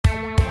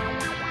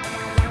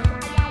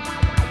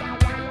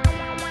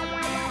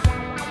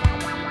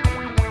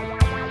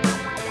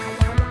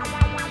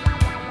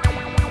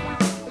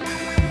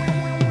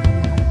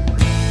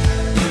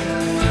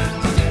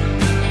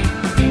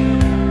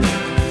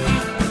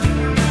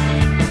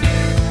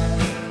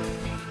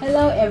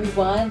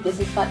everyone. This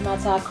is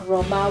Fatmata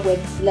Koroma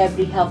with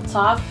Celebrity Health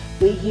Talk.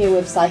 We're here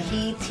with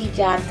Saiid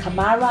Tejan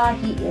Kamara.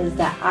 He is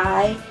the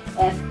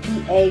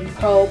IFPA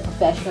Pro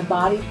Professional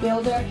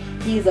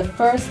Bodybuilder. He is the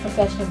first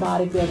professional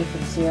bodybuilder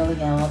from Sierra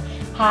Leone.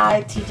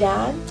 Hi,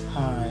 Tejan.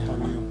 Hi, how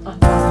are you? I'm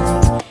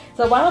fine.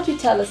 So why don't you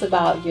tell us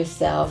about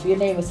yourself? Your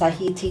name is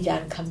Saiid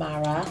Tejan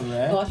Kamara.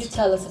 Correct. Why don't you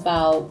tell us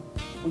about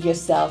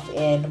yourself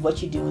and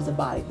what you do as a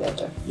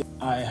bodybuilder?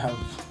 I have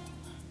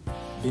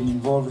been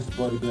involved with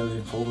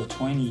bodybuilding for over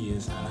 20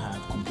 years and I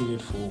have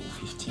competed for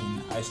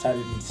 15. I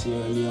started in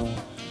Sierra Leone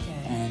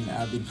and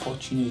I've been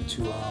fortunate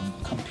to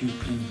compete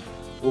in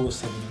over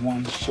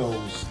 71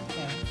 shows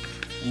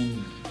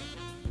in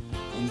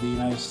the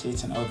United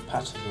States and other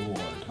parts of the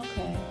world.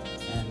 Okay.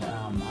 And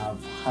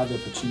I've had the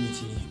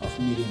opportunity of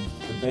meeting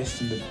the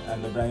best and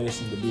the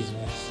brightest in the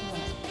business.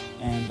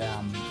 And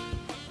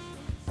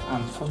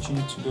I'm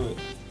fortunate to do it.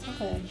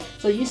 Okay.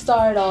 So you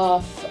started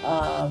off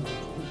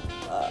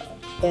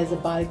as a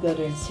bodybuilder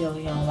in Sierra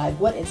Leone. Like,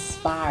 what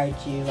inspired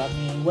you? I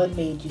mean, what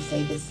made you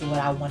say, this is what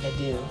I want to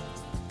do?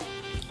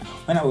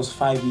 When I was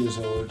 5 years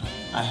old,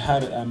 I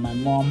had my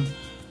mom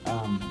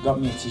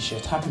got me a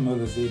t-shirt. Happy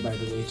Mother's Day, by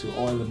the way, to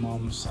all the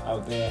moms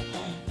out there.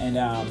 And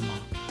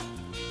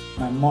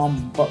my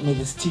mom bought me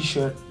this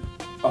t-shirt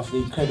of the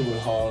Incredible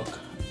Hulk,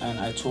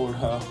 and I told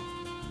her,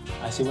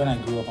 I said, when I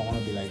grow up, I want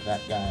to be like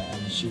that guy.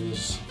 And she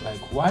was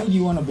like, why do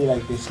you want to be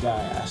like this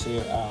guy? I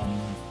said,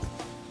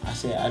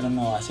 I don't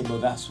know. I said,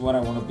 but that's what I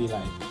want to be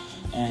like.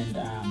 And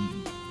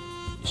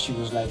she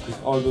was like,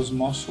 with all those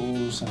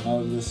muscles and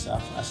all this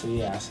stuff. I said,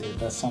 yeah. I said,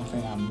 that's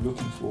something I'm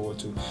looking forward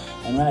to.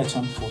 And when I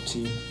turned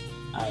 14,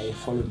 I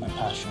followed my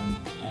passion,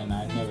 and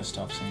I never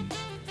stopped since.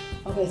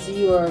 Okay, so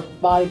you were a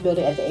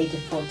bodybuilder at the age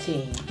of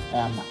 14.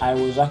 I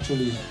was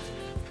actually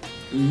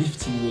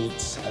lifting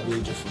weights at the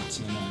age of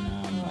 14,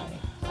 and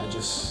I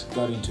just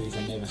got into it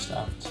and never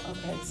stopped.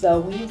 Okay, so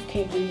when you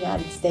came to the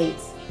United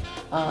States,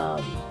 how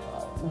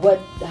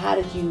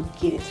did you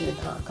get into the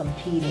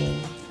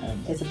competing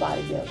as a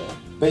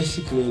bodybuilder?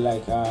 Basically,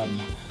 like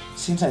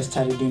since I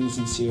started doing this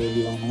in Sierra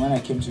Leone, when I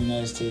came to the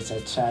United States, I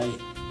tried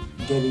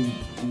getting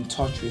in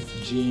touch with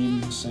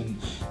gyms and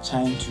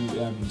trying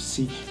to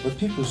see, but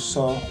people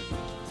saw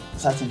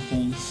certain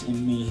things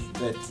in me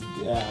that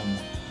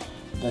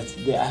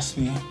they asked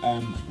me,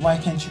 why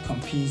can't you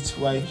compete?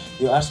 Why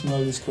they asked me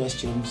all these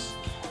questions,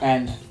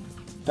 and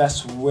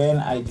that's when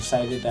I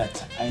decided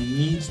that I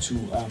need to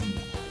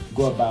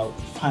go about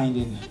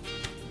finding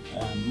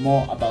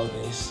more about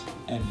this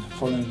and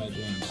following my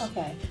dreams.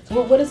 Okay,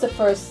 so what is the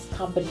first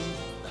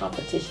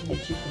competition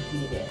that you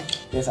competed in?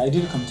 Yes, I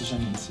did a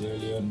competition in Sierra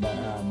Leone, but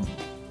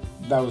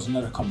that was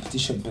not a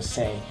competition per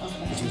se.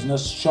 Okay. It was not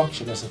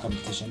structured as a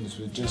competition. It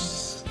was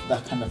just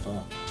that kind of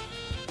a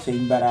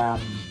thing. But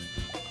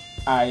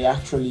I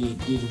actually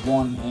did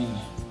one in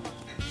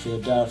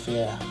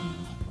Philadelphia.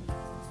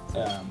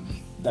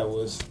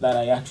 That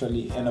I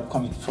actually ended up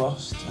coming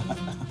first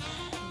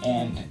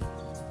and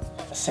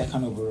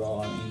second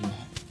overall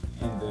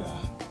in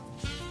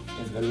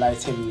the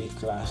light heavyweight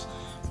class.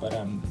 But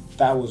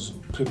that was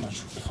pretty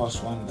much the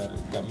first one that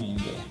got me in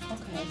there.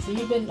 Okay, so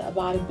you've been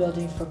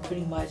bodybuilding for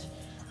pretty much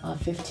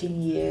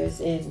 15 years,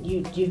 and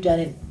you've done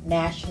it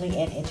nationally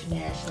and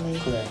internationally.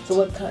 Correct. So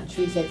what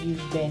countries have you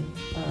been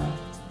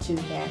to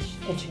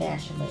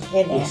internationally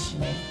and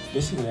nationally?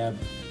 Basically, I've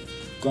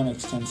gone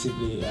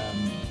extensively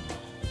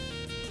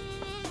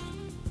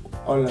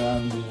all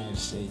around the United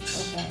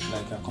States. Okay.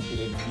 Like I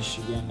competed in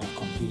Michigan, I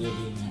competed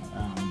in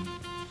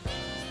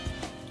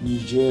New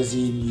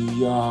Jersey, New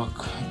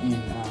York,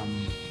 in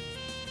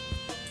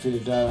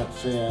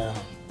Philadelphia,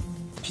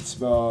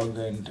 Pittsburgh,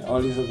 and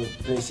all these other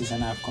places.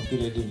 And I've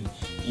competed in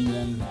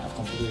England, I've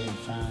competed in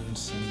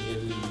France and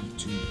Italy,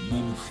 to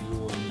name a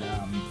few, and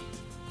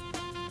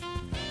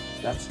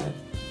that's it.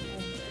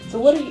 So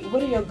what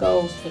are your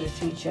goals for the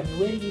future? I mean,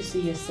 where do you see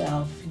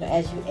yourself? You know,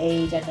 as you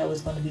age, I know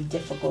it's going to be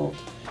difficult.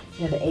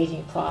 You know, the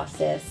aging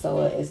process,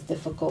 so it's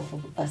difficult for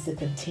us to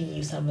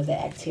continue some of the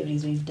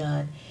activities we've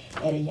done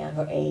at a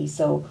younger age.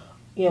 So,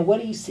 you know,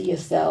 what do you see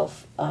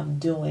yourself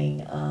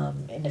doing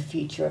in the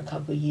future, a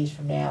couple of years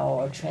from now,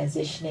 or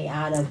transitioning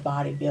out of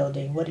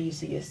bodybuilding? What do you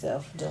see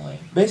yourself doing?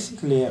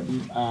 Basically,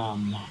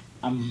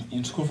 I'm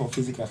in school for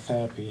physical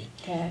therapy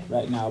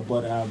right now,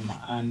 but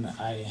and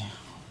I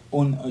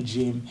own a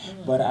gym.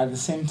 But at the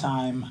same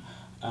time,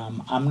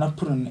 I'm not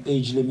putting an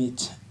age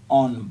limit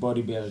on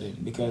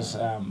bodybuilding, because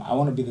I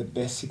want to be the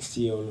best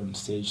 60-year-old on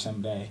stage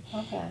someday.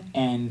 Okay.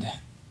 And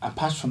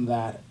apart from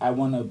that, I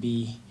want to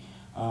be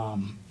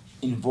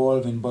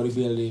involved in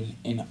bodybuilding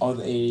in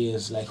other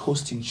areas, like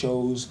hosting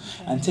shows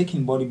and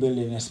taking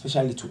bodybuilding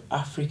especially to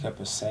Africa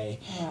per se,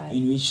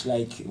 in which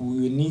like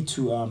we need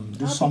to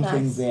do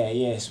something there.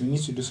 Yes, we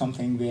need to do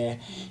something there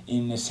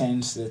in a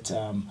sense that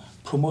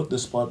promote the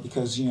sport,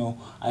 because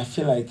I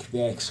feel like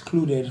they're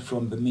excluded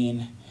from the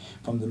main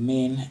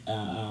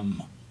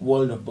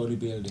world of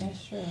bodybuilding.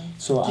 That's true.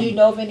 So do you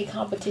know of any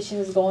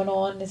competitions going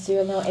on in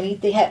Sierra Leone?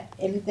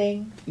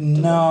 Anything?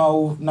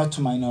 No, not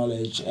to my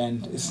knowledge,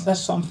 and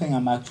that's something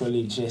I'm actually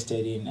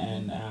interested in,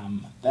 and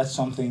that's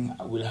something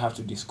we'll have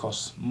to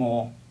discuss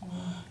more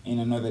in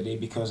another day,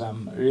 because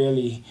I'm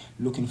really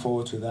looking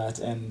forward to that,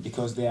 and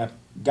because there are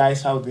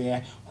guys out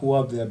there who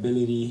have the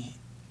ability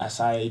as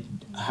I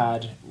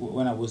had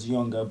when I was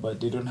younger, but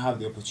they don't have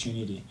the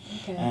opportunity,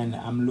 and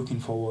I'm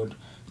looking forward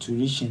to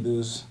reaching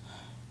those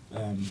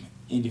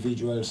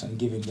individuals and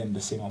giving them the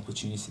same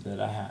opportunity that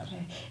I had.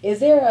 Is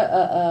there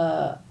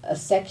a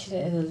section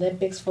in the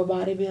Olympics for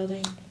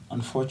bodybuilding?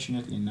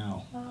 Unfortunately,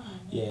 no. Oh,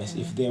 yes,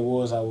 if there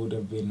was, I would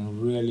have been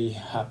really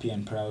happy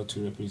and proud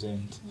to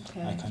represent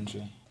my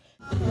country.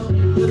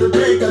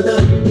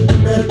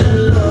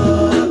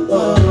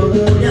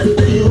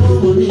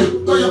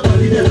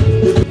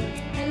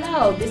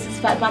 Hello, this is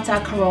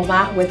Fatmata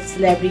Koroma with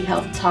Celebrity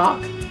Health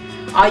Talk.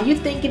 Are you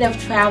thinking of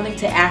traveling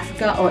to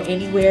Africa or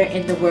anywhere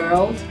in the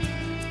world?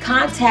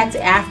 Contact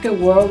Africa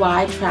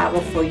Worldwide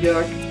Travel for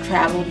your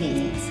travel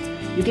needs.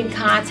 You can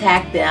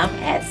contact them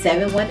at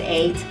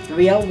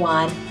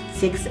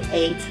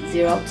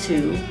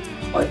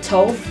 718-301-6802 or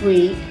toll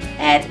free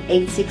at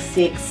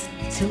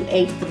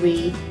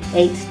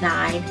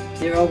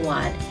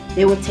 866-283-8901.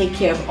 They will take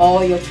care of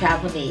all your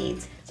travel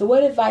needs. So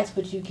what advice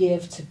would you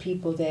give to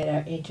people that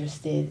are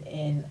interested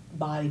in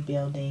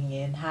bodybuilding,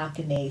 and how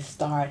can they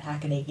start? How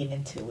can they get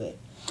into it?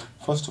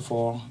 First of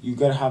all, you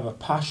gotta have a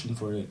passion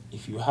for it.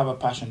 If you have a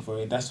passion for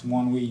it, that's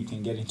one way you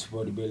can get into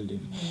bodybuilding,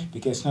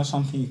 because it's not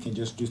something you can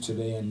just do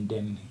today and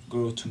then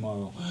grow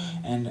tomorrow.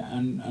 And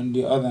on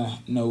the other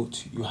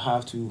note, you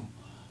have to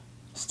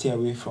stay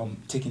away from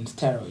taking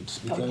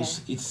steroids,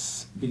 because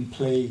it's been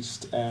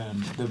plagued.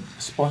 The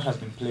sport has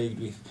been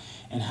plagued with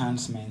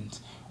enhancement,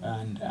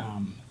 and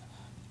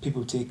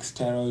people take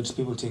steroids.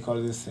 People take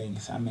all these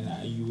things. I mean,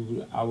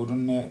 I would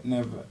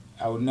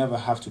never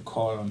have to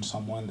call on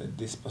someone that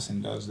this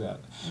person does that.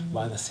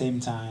 But at the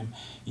same time,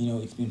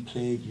 it's been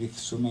plagued with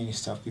so many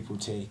stuff people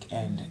take,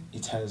 and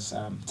it has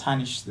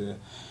tarnished the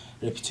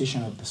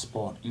reputation of the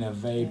sport in a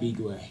very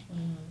big way.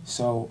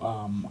 So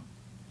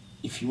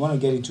if you want to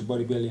get into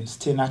bodybuilding,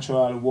 stay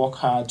natural, work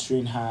hard,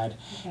 train hard,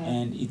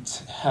 and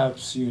it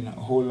helps you in a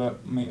whole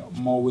lot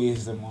more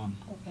ways than one.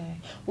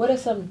 What are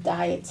some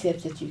diet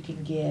tips that you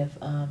can give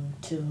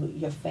to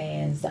your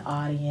fans, the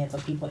audience, or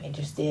people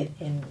interested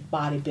in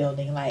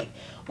bodybuilding? Like,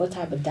 what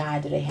type of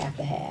diet do they have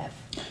to have?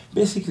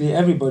 Basically,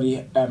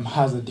 everybody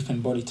has a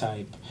different body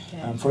type.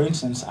 For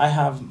instance,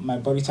 my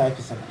body type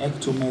is an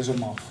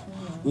ectomesomorph,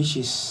 which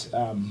is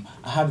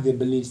I have the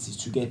ability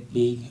to get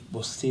big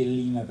but stay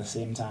lean at the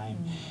same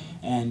time,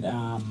 and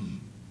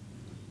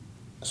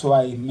so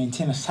I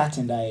maintain a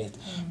certain diet.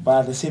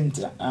 But at the same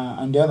time,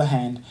 on the other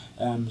hand,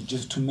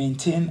 just to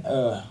maintain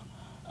a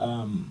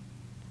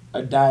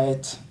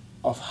diet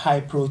of high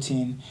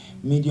protein,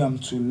 medium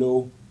to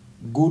low,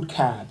 good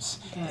carbs,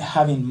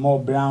 having more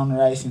brown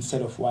rice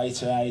instead of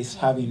white rice,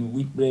 having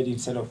wheat bread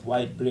instead of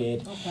white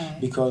bread,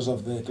 because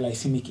of the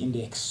glycemic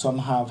index. Some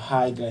have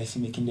high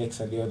glycemic index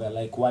and the other,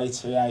 like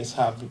white rice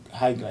have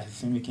high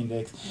glycemic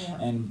index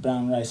and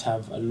brown rice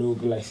have a low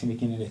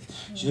glycemic index.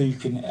 So you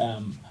can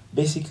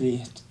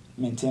basically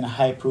maintain a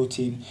high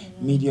protein,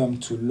 medium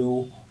to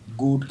low,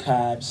 good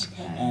carbs,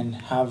 and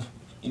have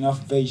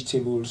enough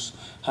vegetables,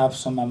 have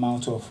some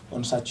amount of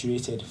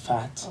unsaturated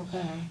fat,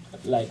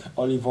 like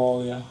olive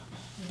oil,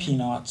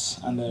 peanuts,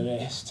 and the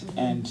rest,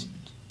 and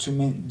to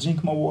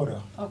drink more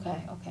water.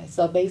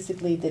 So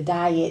basically, the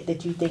diet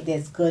that you think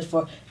that's good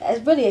for,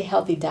 it's really a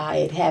healthy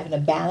diet, having a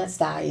balanced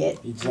diet,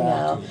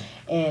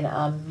 and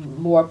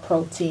more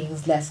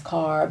proteins, less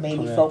carb,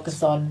 maybe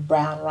focus on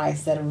brown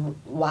rice that are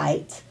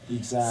white,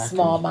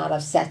 small amount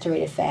of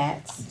saturated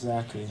fats,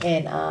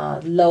 and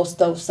low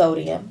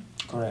sodium,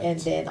 and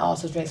then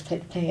also drinks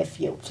plenty of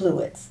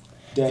fluids.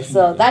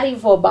 So not even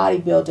for a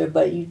bodybuilder,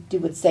 but you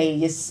would say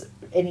just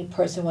any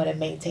person want to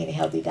maintain a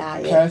healthy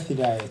diet. Healthy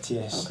diet,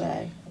 yes.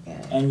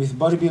 And with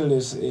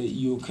bodybuilders,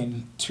 you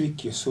can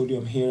tweak your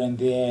sodium here and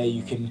there.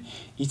 You can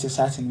eat a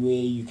certain way.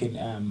 You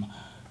can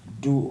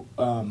do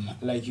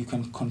like you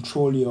can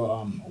control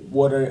your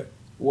water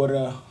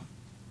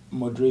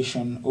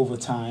moderation over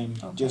time,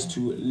 just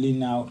to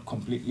lean out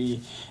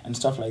completely and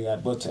stuff like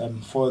that. But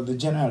for the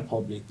general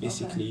public,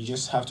 basically, you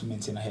just have to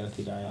maintain a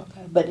healthy diet.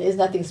 But there's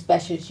nothing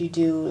special that you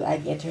do,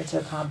 like enter into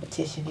a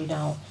competition. You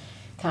don't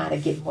kind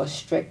of get more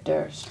strict.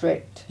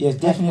 Yes,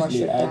 definitely.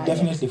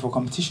 Definitely for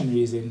competition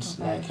reasons,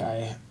 like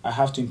I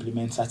have to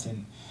implement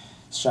certain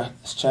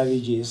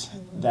strategies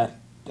that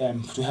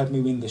to help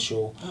me win the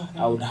show.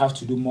 I would have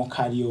to do more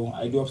cardio.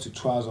 I do up to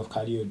 2 hours of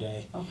cardio a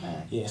day.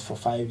 Yes, for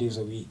 5 days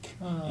a week.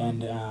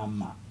 And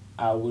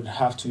I would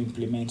have to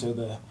implement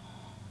other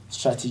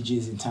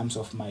strategies in terms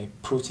of my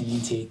protein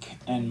intake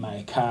and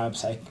my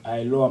carbs.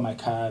 I lower my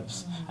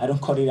carbs. I don't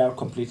cut it out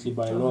completely,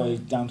 but I lower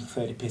it down to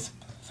 30%.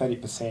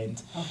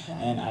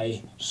 And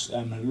I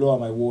lower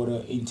my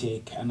water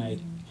intake, and I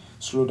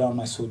slow down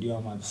my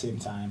sodium at the same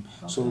time.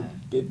 So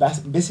Okay.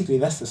 basically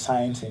that's the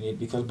science in it,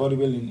 because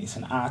bodybuilding is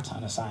an art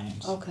and a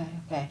science. Okay,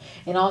 okay.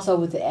 And also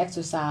with the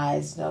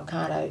exercise,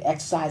 kind of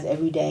exercise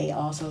every day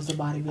also as a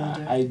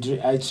bodybuilder.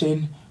 I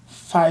train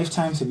 5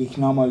 times a week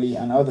normally,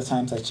 and other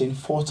times I train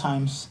 4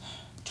 times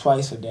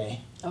twice a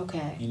day.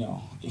 Okay.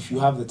 If you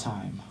have the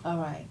time. All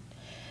right.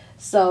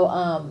 So,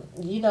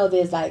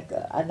 there's like,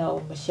 I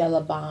know Michelle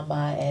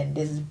Obama, and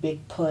there's a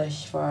big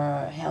push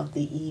for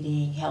healthy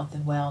eating, health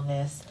and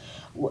wellness.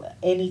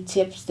 Any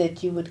tips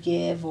that you would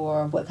give,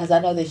 or what? Because I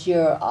know that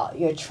you're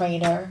a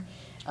trainer,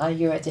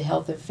 you're into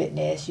health and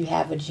fitness, you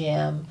have a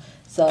gym,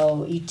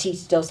 so you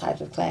teach those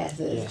types of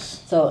classes.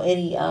 Yes. So,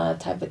 any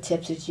type of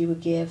tips that you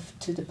would give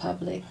to the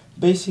public?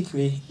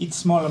 Basically, eat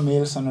smaller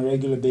meals on a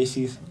regular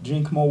basis,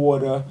 drink more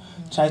water,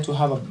 try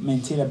to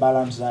maintain a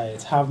balanced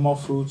diet, have more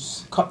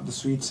fruits, cut the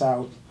sweets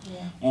out,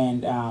 Yeah.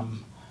 and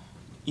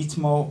eat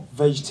more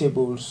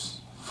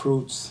vegetables,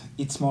 fruits,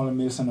 eat smaller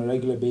meals on a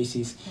regular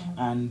basis,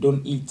 and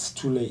don't eat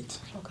too late.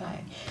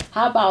 Okay.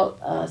 How about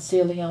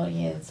Sierra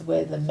Leoneans,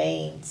 where the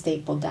main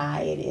staple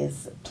diet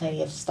is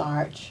plenty of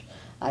starch,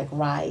 like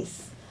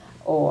rice,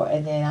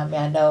 and then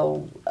I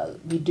know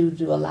we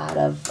do a lot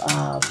of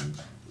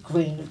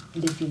green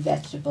leafy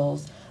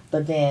vegetables,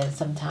 but then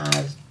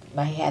sometimes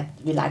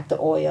we like the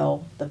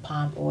oil, the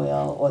palm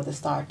oil, or the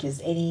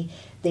starches.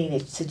 Anything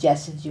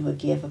suggestions you would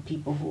give for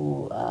people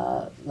who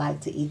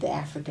like to eat the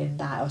African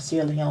diet, or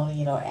Sierra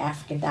Leonean, or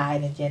African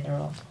diet in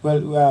general?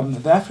 Well,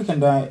 the African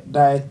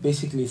diet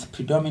basically is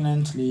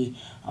predominantly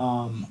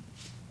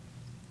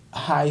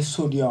high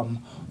sodium,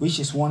 which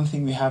is one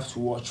thing we have to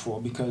watch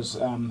for, because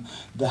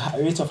the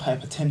rate of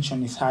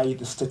hypertension is high.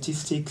 The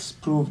statistics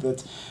prove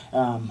that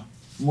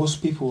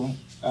most people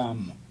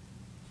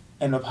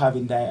end up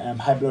having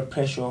high blood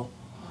pressure,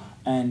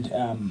 and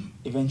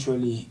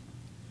eventually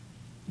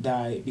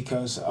die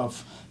because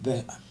of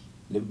the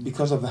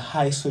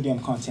high sodium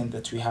content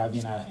that we have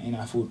in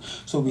our food.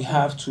 So we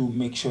have to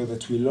make sure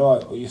that we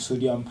lower your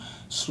sodium,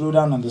 slow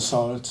down on the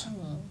salt,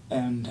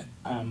 and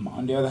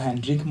on the other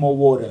hand, drink more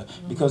water,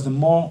 because the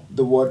more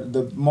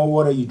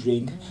water you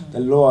drink, the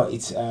lower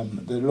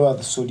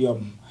the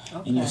sodium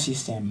in your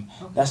system.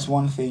 Okay. That's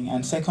one thing.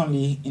 And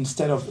secondly,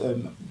 instead of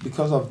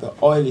because of the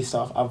oily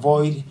stuff,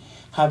 avoid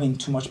having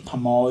too much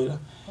palm oil.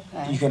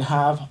 Okay. You can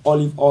have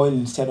olive oil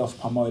instead of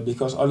palm oil,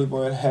 because olive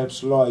oil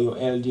helps lower your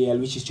LDL,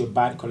 which is your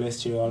bad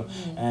cholesterol,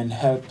 and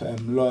help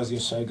lowers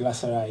your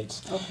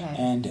triglycerides. Okay.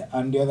 And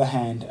on the other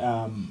hand,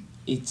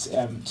 it's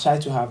try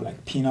to have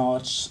like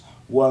peanuts,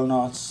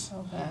 walnuts.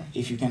 Okay.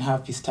 If you can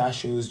have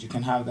pistachios, you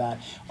can have that.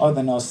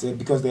 Other nuts,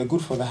 because they're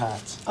good for the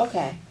heart.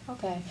 Okay.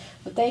 Okay.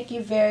 Well, thank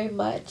you very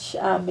much,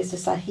 Mr.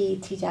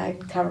 Saiid Tejan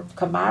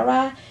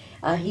Kamara.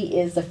 He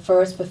is the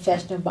first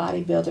professional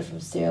bodybuilder from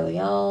Sierra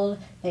Leone.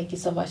 Thank you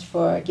so much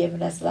for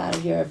giving us a lot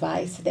of your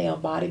advice today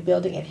on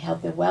bodybuilding and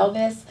health and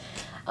wellness.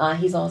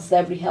 He's on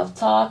Celebrity Health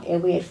Talk,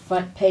 and we're at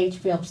Front Page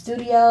Film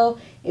Studio.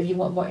 If you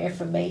want more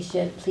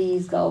information,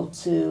 please go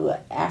to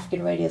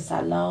African Radio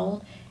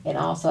Salon and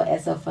also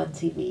SL Fun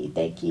TV.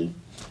 Thank you.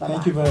 Bye-bye.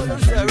 Thank you very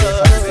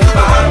much.